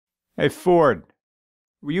Hey Ford,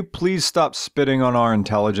 will you please stop spitting on our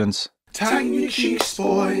intelligence? Tighten your cheeks,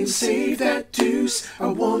 boy, and save that deuce. I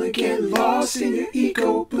wanna get lost in your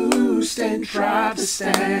Ecoboost and drive the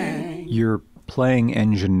Mustang. You're playing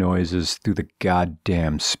engine noises through the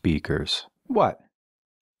goddamn speakers. What?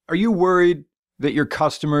 Are you worried that your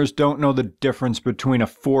customers don't know the difference between a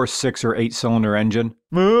 4, 6, or 8-cylinder engine?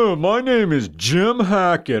 My name is Jim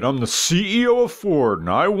Hackett. I'm the CEO of Ford, and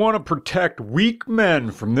I want to protect weak men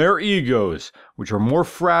from their egos, which are more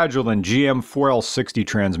fragile than GM 4L60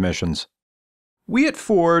 transmissions. We at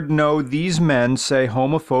Ford know these men say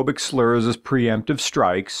homophobic slurs as preemptive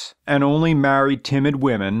strikes, and only marry timid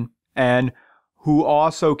women, and who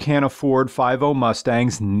also can't afford 5.0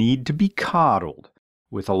 Mustangs need to be coddled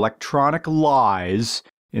with electronic lies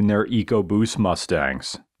in their Ecoboost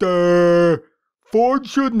Mustangs. Ford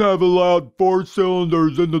shouldn't have allowed 4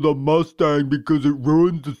 cylinders into the Mustang because it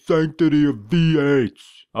ruins the sanctity of V8s.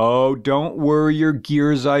 Oh, don't worry your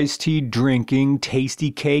gears iced tea drinking,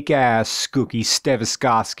 tasty cake ass, Skooky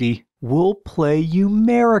Steviskoski. We'll play you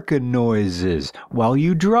America noises while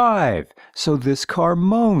you drive, so this car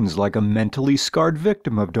moans like a mentally scarred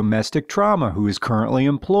victim of domestic trauma who is currently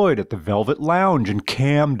employed at the Velvet Lounge in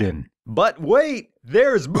Camden. But wait,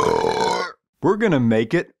 there's We're gonna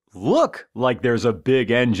make it look like there's a big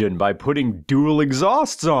engine by putting dual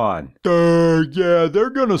exhausts on. Yeah, they're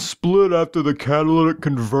gonna split after the catalytic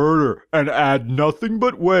converter and add nothing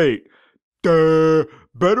but weight.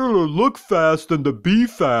 Better to look fast than to be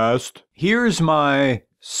fast. Here's my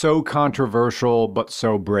so controversial but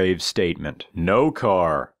so brave statement. No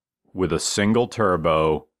car with a single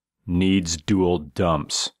turbo needs dual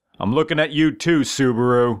dumps. I'm looking at you too,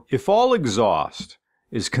 Subaru. If all exhaust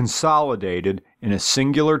is consolidated in a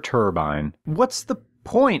singular turbine, what's the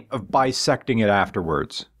point of bisecting it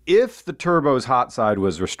afterwards? If the turbo's hot side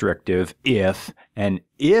was restrictive, if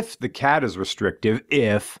the cat is restrictive,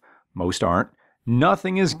 most aren't,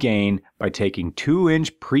 nothing is gained by taking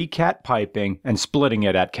 2-inch pre-cat piping and splitting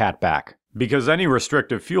it at catback, because any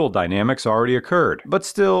restrictive fuel dynamics already occurred. But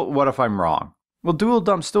still, what if I'm wrong? Well, dual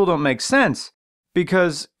dumps still don't make sense,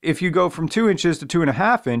 because if you go from 2 inches to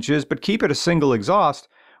 2.5 inches, but keep it a single exhaust,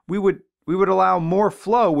 we would allow more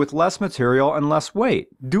flow with less material and less weight.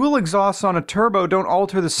 Dual exhausts on a turbo don't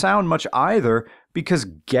alter the sound much either, because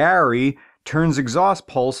Gary turns exhaust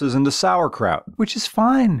pulses into sauerkraut, which is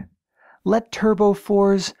fine. Let Turbo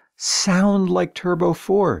 4s sound like Turbo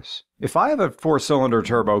 4s. If I have a 4-cylinder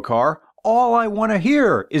turbo car, all I want to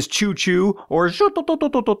hear is choo-choo or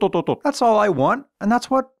zhoo-to-to-to-to-to-to. That's all I want, and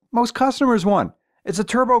that's what most customers want. It's a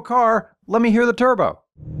turbo car, let me hear the turbo.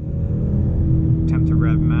 Attempt to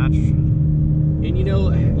rev match. And you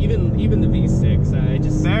know, even the V6, I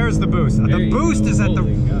just... There's the boost. The boost is at the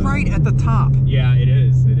right at the top. Yeah, it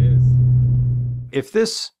is. If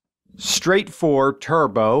this straight 4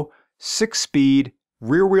 turbo 6-speed,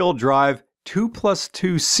 rear-wheel drive,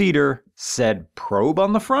 2+2-seater said probe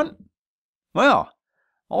on the front? Well,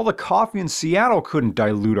 all the coffee in Seattle couldn't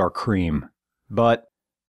dilute our cream. But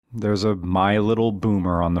there's a My Little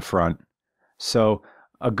Boomer on the front. So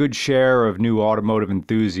a good share of new automotive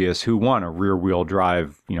enthusiasts who want a rear-wheel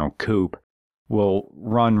drive, coupe, will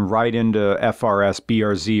run right into FRS,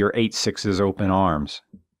 BRZ, or 8.6's open arms.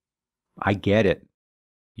 I get it.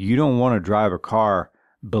 You don't want to drive a car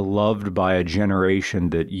beloved by a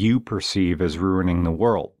generation that you perceive as ruining the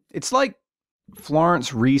world. It's like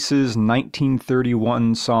Florence Reese's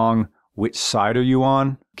 1931 song, Which Side Are You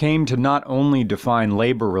On? Came to not only define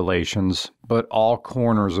labor relations, but all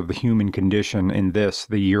corners of the human condition in this,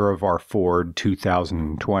 the year of our Ford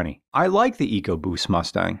 2020. I like the Ecoboost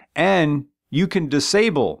Mustang, and you can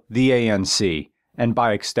disable the ANC, and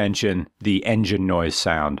by extension, the engine noise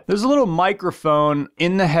sound. There's a little microphone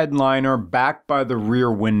in the headliner back by the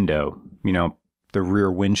rear window. The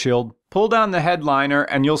rear windshield. Pull down the headliner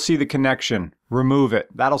and you'll see the connection. Remove it.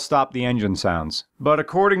 That'll stop the engine sounds. But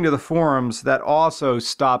according to the forums, that also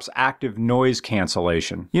stops active noise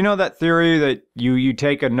cancellation. You know that theory that you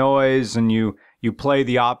take a noise and you play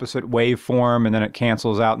the opposite waveform and then it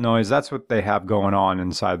cancels out noise? That's what they have going on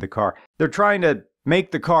inside the car. They're trying to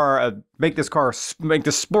make the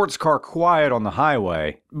sports car quiet on the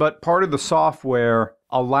highway, but part of the software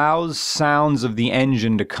allows sounds of the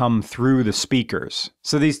engine to come through the speakers.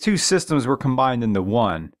 So these two systems were combined into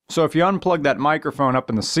one. So if you unplug that microphone up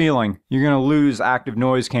in the ceiling, you're going to lose active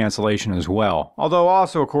noise cancellation as well. Although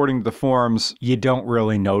also, according to the forums, you don't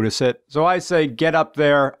really notice it. So I say get up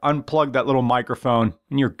there, unplug that little microphone,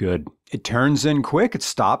 and you're good. It turns in quick, it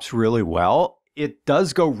stops really well. it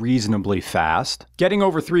does go reasonably fast. Getting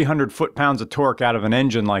over 300 foot-pounds of torque out of an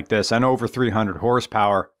engine like this and over 300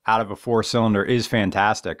 horsepower out of a 4-cylinder is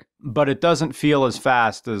fantastic, but it doesn't feel as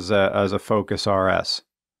fast as a Focus RS.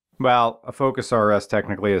 Well, a Focus RS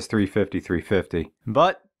technically is 350,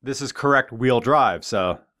 but this is correct wheel drive,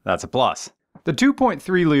 so that's a plus. The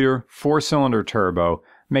 2.3-liter 4-cylinder turbo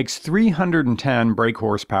makes 310 brake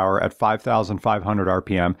horsepower at 5,500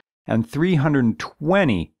 RPM and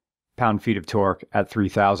 320 pound-feet of torque at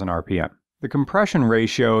 3,000 RPM. The compression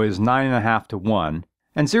ratio is 9.5 to 1,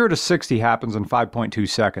 and 0 to 60 happens in 5.2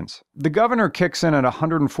 seconds. The governor kicks in at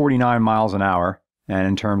 149 miles an hour, and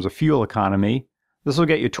in terms of fuel economy, this will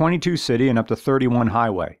get you 22 city and up to 31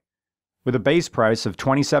 highway, with a base price of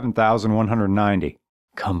 $27,190.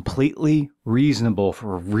 Completely reasonable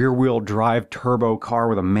for a rear-wheel drive turbo car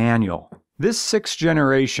with a manual. This 6th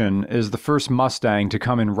generation is the first Mustang to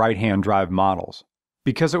come in right-hand drive models.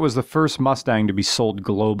 Because it was the first Mustang to be sold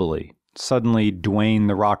globally, suddenly Dwayne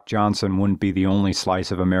 "The Rock" Johnson wouldn't be the only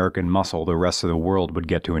slice of American muscle the rest of the world would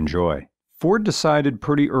get to enjoy. Ford decided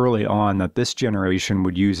pretty early on that this generation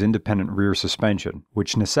would use independent rear suspension,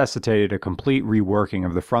 which necessitated a complete reworking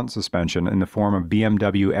of the front suspension in the form of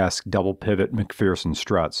BMW-esque double-pivot McPherson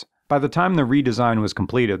struts. By the time the redesign was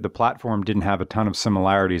completed, the platform didn't have a ton of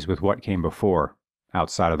similarities with what came before,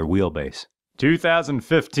 outside of the wheelbase.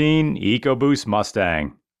 2015 Ecoboost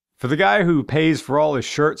Mustang. For the guy who pays for all his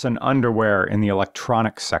shirts and underwear in the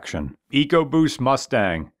electronics section. Ecoboost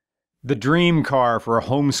Mustang. The dream car for a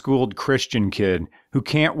homeschooled Christian kid who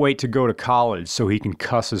can't wait to go to college so he can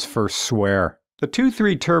cuss his first swear. The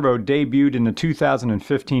 2.3 turbo debuted in the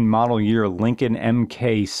 2015 model year Lincoln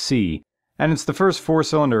MKC, and it's the first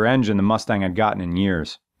 4-cylinder engine the Mustang had gotten in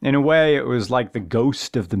years. In a way, it was like the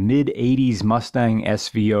ghost of the mid-80s Mustang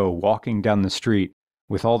SVO walking down the street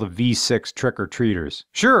with all the V6 trick-or-treaters.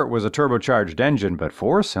 Sure, it was a turbocharged engine, but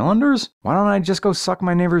 4 cylinders? Why don't I just go suck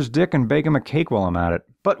my neighbor's dick and bake him a cake while I'm at it?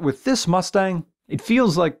 But with this Mustang, it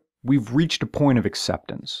feels like we've reached a point of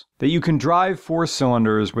acceptance. That you can drive 4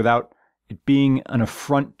 cylinders without it being an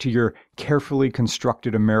affront to your carefully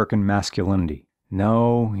constructed American masculinity.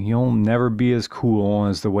 No, you'll never be as cool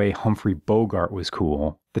as the way Humphrey Bogart was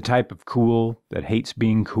cool. The type of cool that hates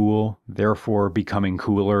being cool, therefore becoming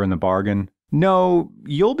cooler in the bargain. No,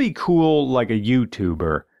 you'll be cool like a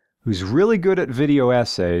YouTuber who's really good at video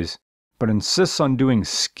essays, but insists on doing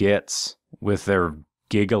skits with their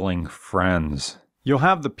giggling friends. You'll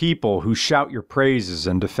have the people who shout your praises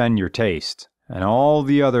and defend your taste, and all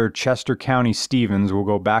the other Chester County Stevens will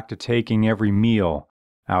go back to taking every meal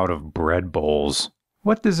out of bread bowls.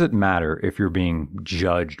 What does it matter if you're being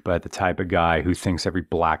judged by the type of guy who thinks every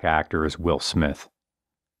black actor is Will Smith?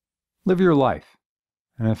 Live your life.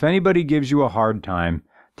 And if anybody gives you a hard time,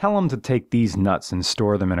 tell them to take these nuts and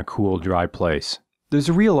store them in a cool, dry place. There's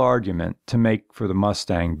a real argument to make for the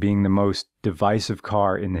Mustang being the most divisive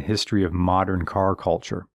car in the history of modern car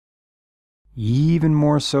culture. Even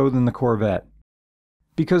more so than the Corvette.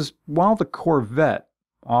 Because while the Corvette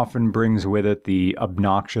often brings with it the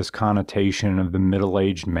obnoxious connotation of the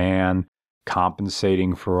middle-aged man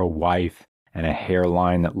compensating for a wife and a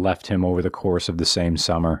hairline that left him over the course of the same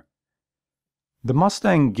summer, the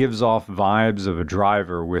Mustang gives off vibes of a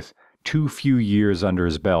driver with too few years under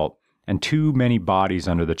his belt and too many bodies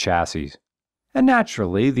under the chassis. And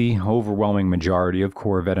naturally, the overwhelming majority of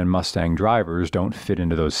Corvette and Mustang drivers don't fit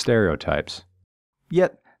into those stereotypes.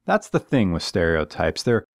 Yet, that's the thing with stereotypes.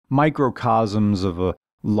 They're microcosms of a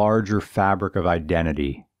larger fabric of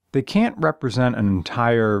identity. They can't represent an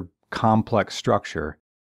entire complex structure.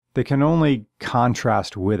 They can only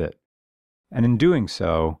contrast with it. And in doing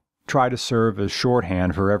so, try to serve as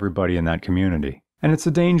shorthand for everybody in that community. And it's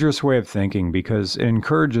a dangerous way of thinking because it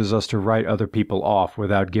encourages us to write other people off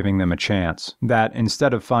without giving them a chance. That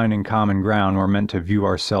instead of finding common ground, we're meant to view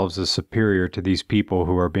ourselves as superior to these people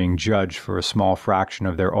who are being judged for a small fraction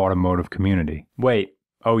of their automotive community. Wait,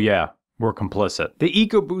 oh yeah, we're complicit. The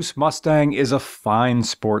Ecoboost Mustang is a fine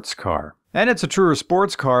sports car. And it's a truer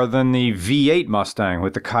sports car than the V8 Mustang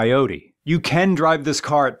with the Coyote. You can drive this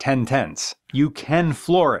car at 10/10ths. You can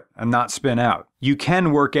floor it and not spin out. You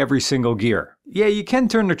can work every single gear. Yeah, you can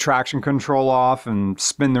turn the traction control off and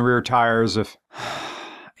spin the rear tires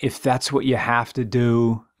if that's what you have to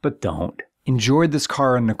do, but don't. Enjoy this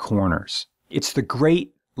car in the corners. It's the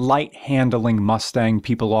great, light-handling Mustang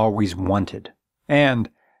people always wanted. And,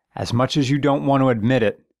 as much as you don't want to admit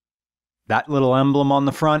it, that little emblem on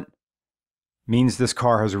the front means this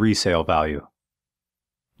car has resale value.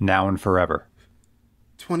 Now and forever.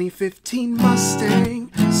 2015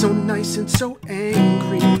 Mustang, so nice and so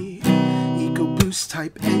angry. Ecoboost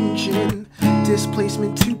type engine,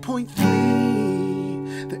 displacement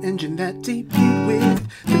 2.3. The engine that debuted with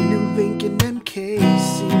the new Lincoln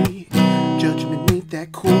MKC. Judgment made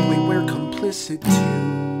that cool way we're complicit to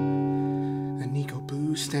an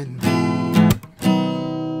Ecoboost and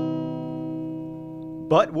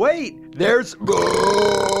But wait, there's...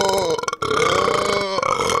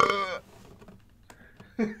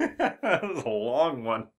 That was a long one.